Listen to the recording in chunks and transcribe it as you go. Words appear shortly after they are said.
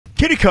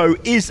Kiriko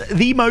is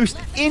the most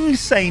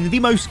insane, the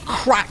most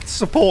cracked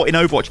support in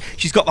Overwatch.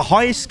 She's got the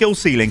highest skill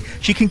ceiling.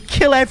 She can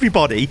kill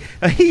everybody.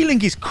 Her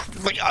healing is...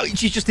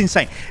 she's just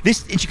insane.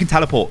 She can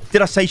teleport.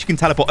 Did I say she can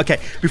teleport? Okay,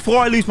 before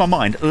I lose my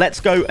mind,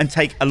 let's go and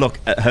take a look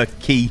at her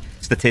key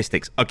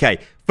statistics. Okay,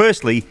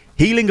 firstly,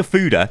 healing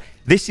Ofuda.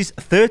 This is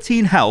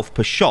 13 health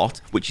per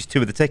shot, which is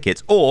 2 of the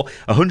tickets, or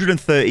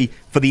 130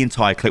 for the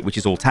entire clip, which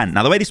is all 10.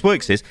 Now, the way this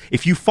works is,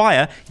 if you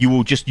fire, you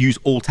will just use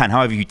all 10.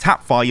 However, if you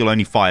tap fire, you'll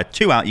only fire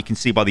 2 out. You can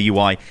see by the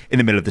UI in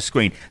the middle of the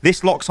screen.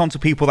 This locks onto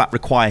people that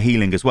require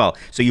healing as well.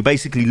 So you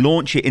basically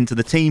launch it into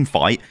the team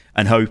fight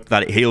and hope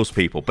that it heals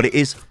people. But it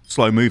is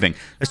slow moving.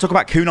 Let's talk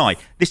about Kunai.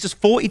 This does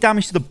 40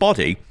 damage to the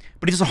body,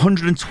 but it does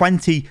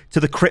 120 to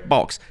the crit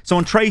box. So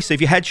on Tracer,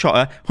 if you headshot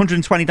her,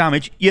 120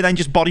 damage, you then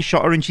just body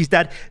shot her and she's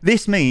dead.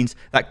 This means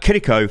that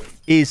Kiriko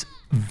is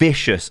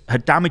vicious. Her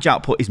damage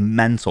output is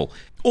mental.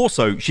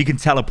 Also, she can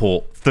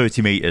teleport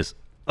 30 meters.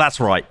 That's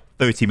right,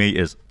 30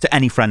 meters to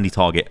any friendly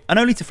target, and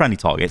only to friendly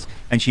targets,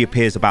 and she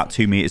appears about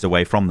 2 meters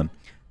away from them.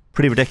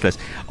 Pretty ridiculous.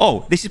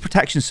 Oh, this is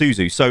Protection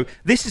Suzu. So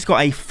this has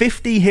got a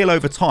 50 heal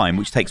over time,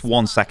 which takes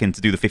 1 second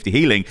to do the 50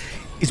 healing.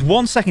 It's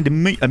 1 second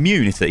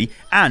immunity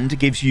and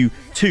gives you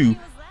 2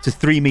 to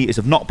 3 meters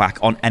of knockback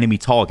on enemy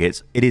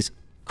targets. It is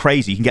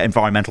crazy. You can get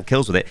environmental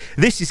kills with it.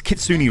 This is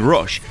Kitsune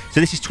Rush. So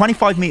this is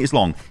 25 meters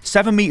long,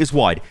 7 meters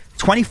wide,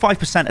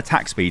 25%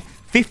 attack speed,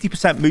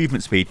 50%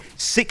 movement speed,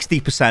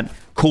 60%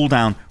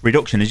 cooldown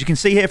reduction. As you can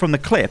see here from the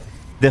clip,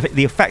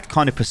 the effect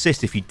kind of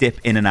persists if you dip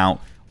in and out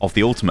of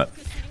the ultimate.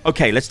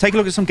 Okay, let's take a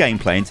look at some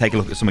gameplay and take a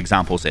look at some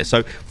examples here.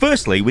 So,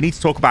 firstly, we need to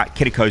talk about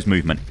Kiriko's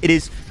movement. It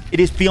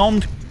is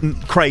beyond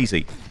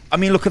crazy. I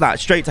mean, look at that.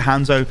 Straight to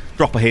Hanzo,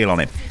 drop a heal on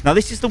it. Now,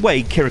 this is the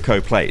way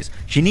Kiriko plays.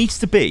 She needs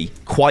to be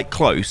quite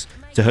close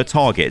to her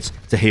targets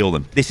to heal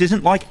them. This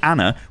isn't like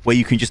Ana, where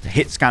you can just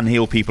hit, scan,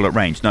 heal people at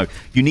range. No,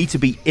 you need to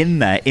be in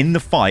there, in the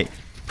fight,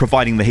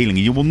 providing the healing.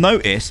 And you will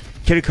notice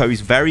Kiriko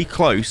is very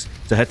close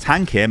to her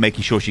tank here,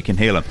 making sure she can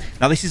heal him.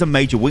 Now, this is a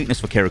major weakness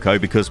for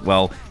Kiriko because,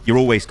 well, you're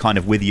always kind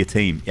of with your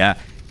team, yeah?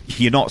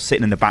 You're not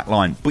sitting in the back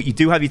line, but you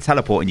do have your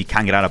teleport and you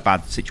can get out of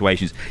bad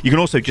situations. You can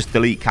also just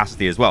delete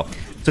Cassidy as well.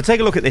 So take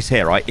a look at this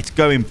here, right? It's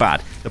going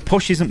bad. The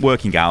push isn't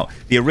working out.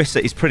 The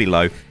Orisa is pretty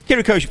low.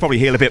 Kiriko should probably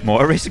heal a bit more.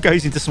 Orisa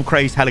goes into some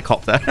crazed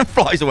helicopter and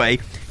flies away.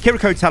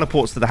 Kiriko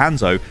teleports to the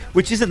Hanzo,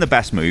 which isn't the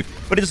best move,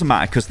 but it doesn't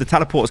matter because the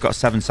teleport's got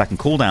a 7-second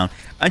cooldown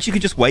and she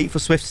can just wait for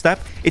Swift Step.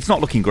 It's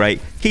not looking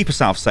great. Keep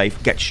herself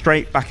safe. Get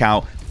straight back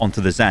out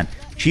onto the Zen.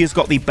 She has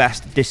got the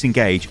best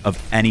disengage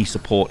of any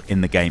support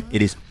in the game.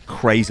 It is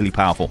crazily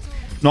powerful.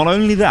 Not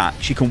only that,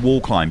 she can wall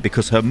climb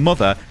because her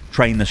mother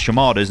trained the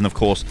Shamadas and, of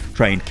course,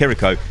 trained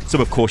Kiriko. So,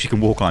 of course, she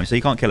can wall climb, so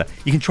you can't kill her.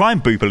 You can try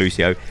and boop a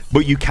Lucio,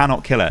 but you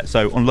cannot kill her.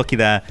 So, unlucky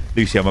there,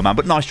 Lucio, my man.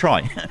 But nice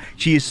try.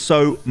 She is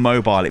so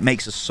mobile. It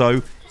makes her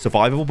so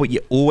survivable, but you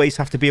always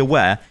have to be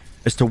aware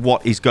as to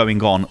what is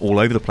going on all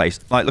over the place.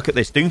 Like, look at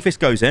this. Doomfist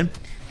goes in.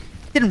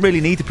 Didn't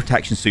really need the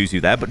Protection Suzu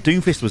there, but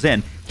Doomfist was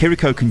in.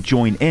 Kiriko can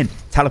join in,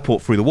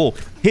 teleport through the wall.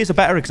 Here's a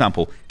better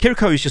example.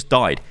 Kiriko has just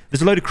died.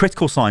 There's a load of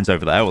critical signs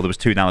over there, or there was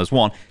 2, now there's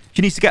 1.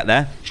 She needs to get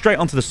there, straight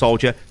onto the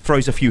soldier,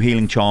 throws a few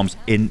healing charms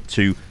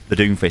into the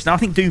Doomfist. Now, I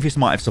think Doomfist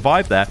might have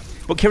survived there,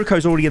 but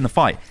Kiriko's already in the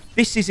fight.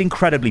 This is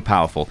incredibly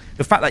powerful.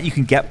 The fact that you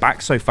can get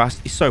back so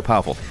fast is so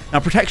powerful.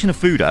 Now, Protection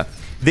Ofuda,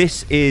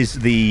 this is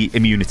the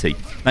immunity.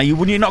 Now,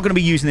 you're not going to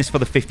be using this for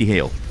the 50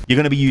 heal. You're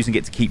going to be using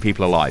it to keep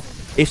people alive.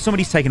 If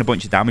somebody's taking a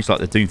bunch of damage like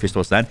the Doomfist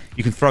was then,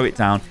 you can throw it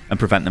down and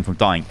prevent them from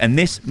dying. And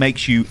this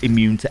makes you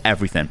immune to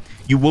everything.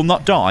 You will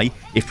not die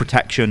if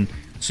Protection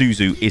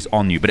Suzu is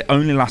on you, but it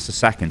only lasts a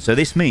second. So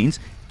this means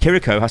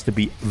Kiriko has to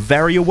be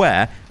very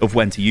aware of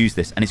when to use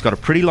this, and it's got a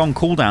pretty long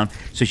cooldown,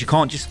 so she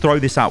can't just throw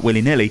this out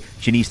willy-nilly.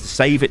 She needs to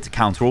save it to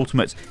counter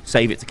ultimates,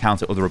 save it to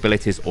counter other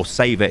abilities, or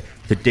save it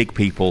to dig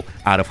people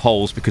out of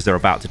holes because they're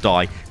about to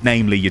die,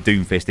 namely your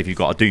Doomfist if you've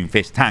got a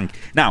Doomfist tank.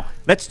 Now,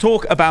 let's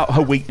talk about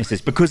her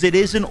weaknesses, because it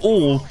isn't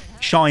all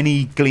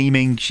shiny,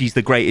 gleaming, she's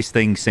the greatest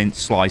thing since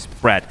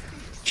sliced bread.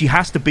 She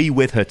has to be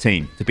with her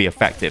team to be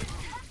effective.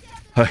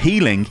 Her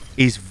healing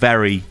is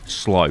very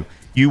slow.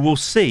 You will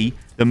see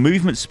the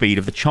movement speed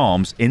of the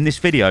charms in this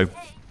video.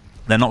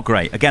 They're not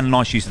great. Again,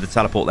 nice use of the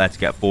teleport there to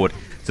get forward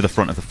to the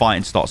front of the fight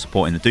and start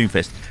supporting the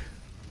Doomfist.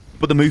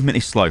 But the movement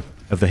is slow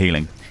of the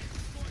healing.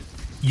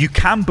 You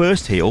can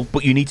burst heal,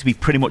 but you need to be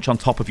pretty much on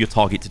top of your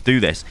target to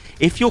do this.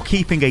 If you're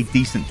keeping a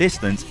decent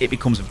distance, it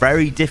becomes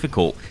very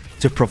difficult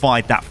to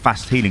provide that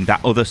fast healing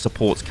that other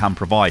supports can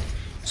provide.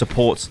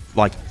 Supports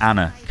like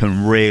Ana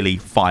can really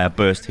fire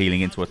burst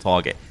healing into a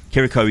target.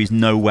 Kiriko is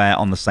nowhere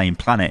on the same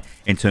planet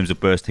in terms of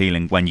burst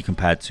healing when you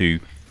compare to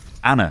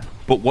Ana.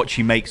 But what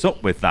she makes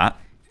up with that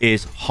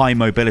is high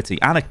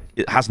mobility. Ana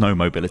has no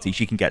mobility.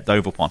 She can get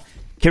dove upon.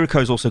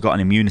 Kiriko's also got an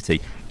immunity.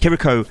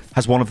 Kiriko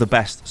has one of the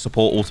best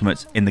support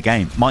ultimates in the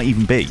game. Might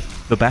even be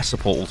the best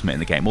support ultimate in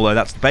the game, although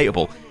that's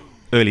debatable.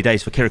 Early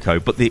days for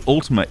Kiriko. But the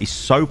ultimate is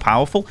so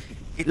powerful,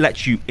 it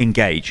lets you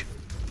engage.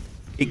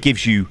 It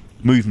gives you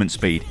movement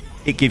speed.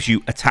 It gives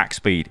you attack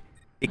speed.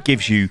 It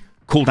gives you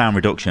cooldown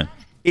reduction.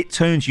 It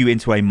turns you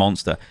into a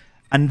monster.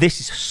 And this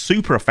is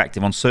super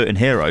effective on certain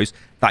heroes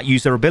that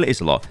use their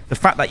abilities a lot. The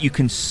fact that you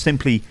can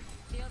simply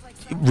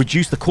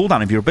reduce the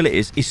cooldown of your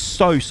abilities is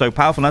so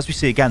powerful. And as we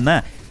see again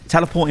there,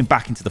 teleporting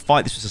back into the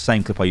fight. This was the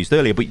same clip I used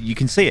earlier, but you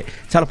can see it.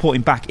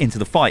 Teleporting back into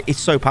the fight, it's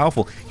so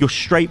powerful. You're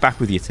straight back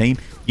with your team.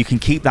 You can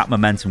keep that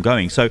momentum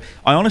going. So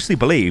I honestly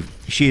believe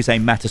she is a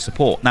meta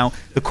support. Now,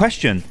 the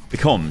question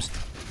becomes,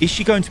 is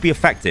she going to be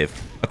effective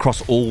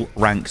across all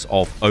ranks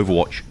of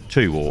Overwatch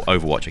 2 or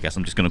Overwatch, I guess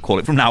I'm just going to call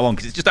it from now on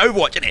because it's just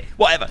Overwatch, isn't it?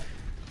 Whatever.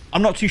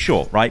 I'm not too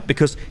sure, right?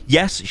 Because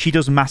yes, she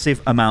does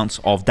massive amounts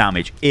of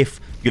damage if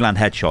you land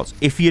headshots.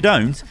 If you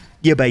don't,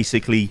 you're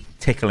basically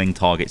tickling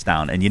targets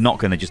down and you're not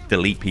going to just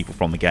delete people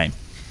from the game.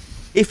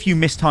 If you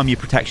mistime your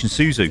protection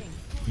Suzu,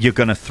 you're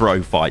going to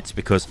throw fights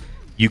because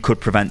you could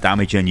prevent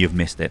damage and you've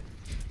missed it.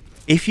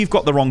 If you've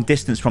got the wrong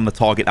distance from the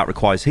target that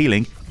requires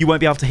healing, you won't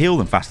be able to heal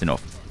them fast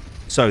enough.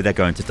 So they're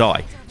going to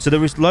die. So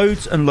there is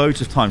loads and loads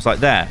of times like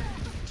there.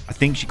 I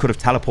think she could have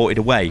teleported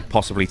away,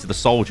 possibly to the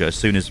soldier, as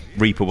soon as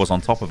Reaper was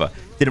on top of her.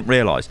 Didn't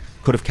realise.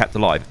 Could have kept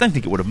alive. I don't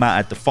think it would have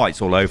mattered. The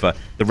fight's all over.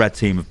 The red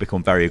team have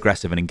become very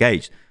aggressive and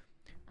engaged.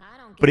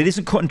 But it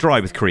isn't cut and dry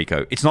with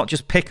Kiriko. It's not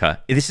just pick her.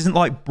 This isn't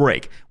like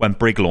Brig, when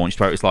Brig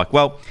launched, where it's like,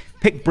 well,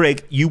 pick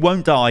Brig, you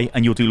won't die,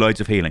 and you'll do loads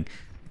of healing.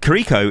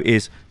 Kiriko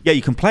is, yeah,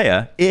 you can play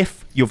her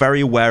if you're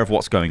very aware of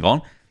what's going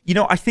on. You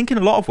know, I think in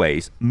a lot of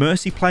ways,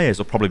 Mercy players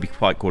will probably be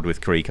quite good with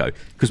Kiriko,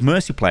 because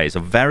Mercy players are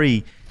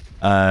very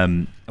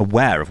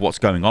aware of what's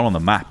going on the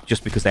map,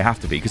 just because they have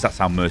to be, because that's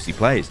how Mercy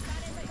plays.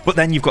 But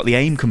then you've got the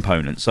aim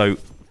component, so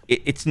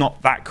it's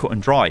not that cut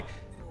and dry.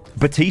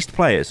 Batiste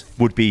players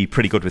would be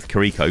pretty good with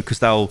Kiriko because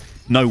they'll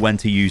know when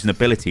to use an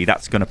ability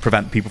that's going to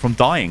prevent people from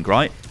dying,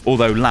 right?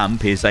 Although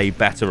Lamp is a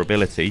better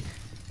ability,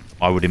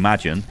 I would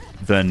imagine,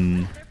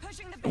 than...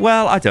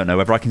 Well, I don't know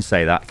whether I can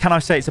say that. Can I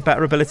say it's a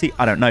better ability?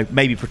 I don't know.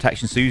 Maybe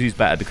Protection Suzu's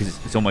better because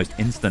it's almost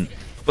instant.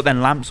 But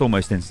then Lamp's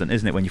almost instant,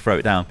 isn't it, when you throw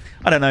it down?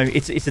 I don't know.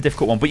 It's a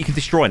difficult one. But you can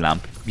destroy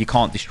Lamp. You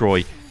can't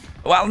destroy...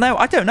 Well, no,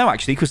 I don't know,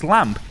 actually, because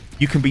Lamp...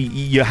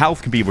 your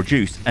health can be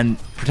reduced, and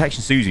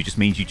Protection Suzu just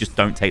means you just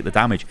don't take the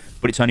damage,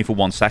 but it's only for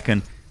 1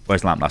 second,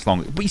 whereas Lamp lasts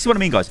longer. But you see what I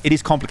mean, guys? It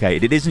is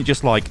complicated. It isn't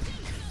just like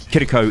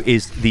Kiriko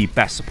is the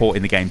best support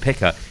in the game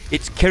picker.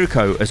 It's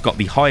Kiriko has got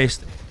the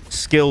highest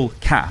skill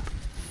cap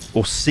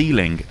or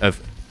ceiling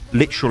of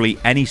literally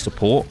any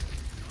support,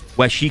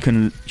 where she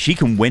can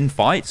win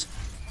fights,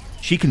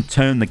 she can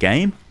turn the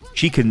game,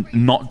 she can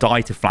not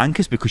die to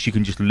flankers because she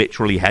can just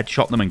literally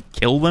headshot them and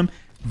kill them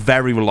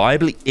very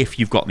reliably if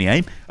you've got the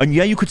aim. And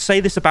yeah, you could say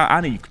this about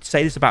Anna, you could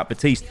say this about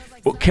Batiste,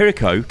 but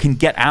Kiriko can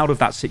get out of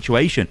that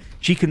situation.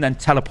 She can then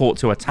teleport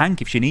to a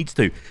tank if she needs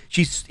to.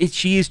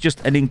 She is just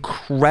an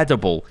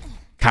incredible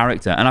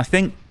character, and I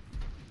think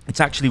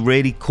it's actually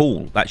really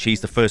cool that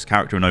she's the first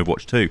character in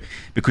Overwatch 2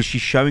 because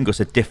she's showing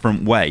us a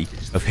different way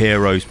of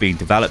heroes being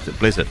developed at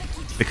Blizzard,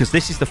 because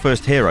this is the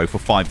first hero for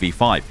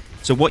 5v5.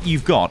 So what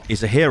you've got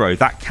is a hero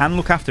that can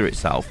look after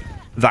itself,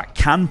 that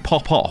can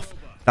pop off,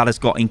 that has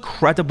got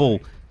incredible...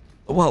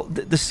 Well,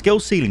 the skill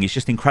ceiling is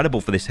just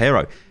incredible for this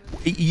hero.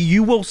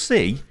 You will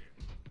see,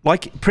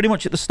 like pretty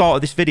much at the start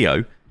of this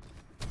video,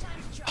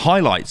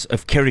 highlights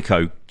of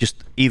Kiriko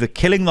just either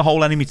killing the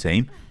whole enemy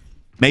team,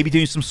 maybe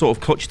doing some sort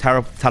of clutch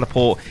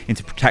teleport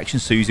into Protection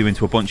Suzu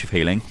into a bunch of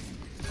healing,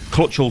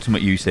 clutch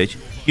ultimate usage.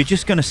 You're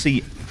just going to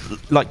see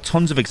like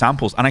tons of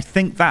examples, and I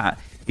think that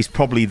is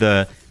probably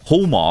the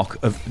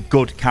hallmark of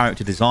good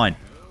character design.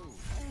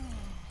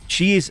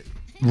 She is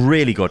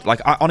really good.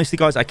 Like, honestly,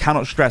 guys, I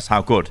cannot stress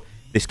how good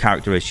this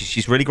character is.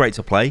 She's really great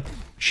to play.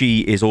 She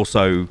is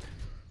also...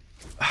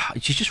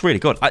 She's just really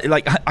good.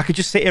 I could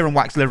just sit here and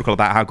wax lyrical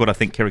about how good I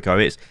think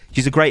Kiriko is.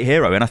 She's a great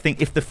hero, and I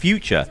think if the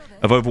future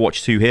of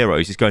Overwatch 2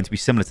 heroes is going to be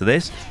similar to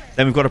this,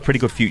 then we've got a pretty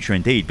good future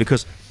indeed,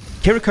 because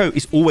Kiriko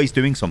is always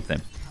doing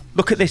something.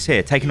 Look at this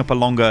here, taking up a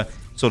longer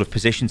sort of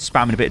position,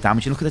 spamming a bit of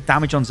damage, and look at the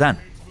damage on Zen.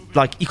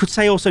 Like, you could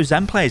say also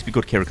Zen players be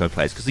good Kiriko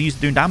players because they're used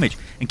to doing damage,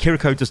 and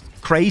Kiriko does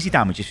crazy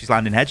damage if she's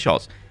landing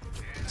headshots.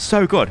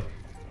 So good.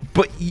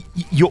 But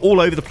you're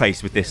all over the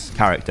place with this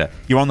character.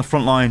 You're on the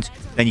front lines,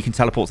 then you can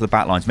teleport to the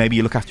back lines. Maybe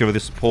you look after other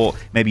support,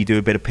 maybe you do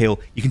a bit of peel.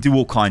 You can do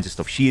all kinds of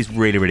stuff. She is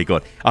really, really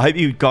good. I hope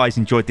you guys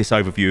enjoyed this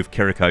overview of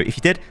Kiriko. If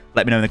you did,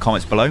 let me know in the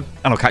comments below, and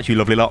I'll catch you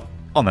lovely lot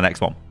on the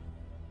next one.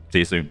 See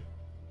you soon.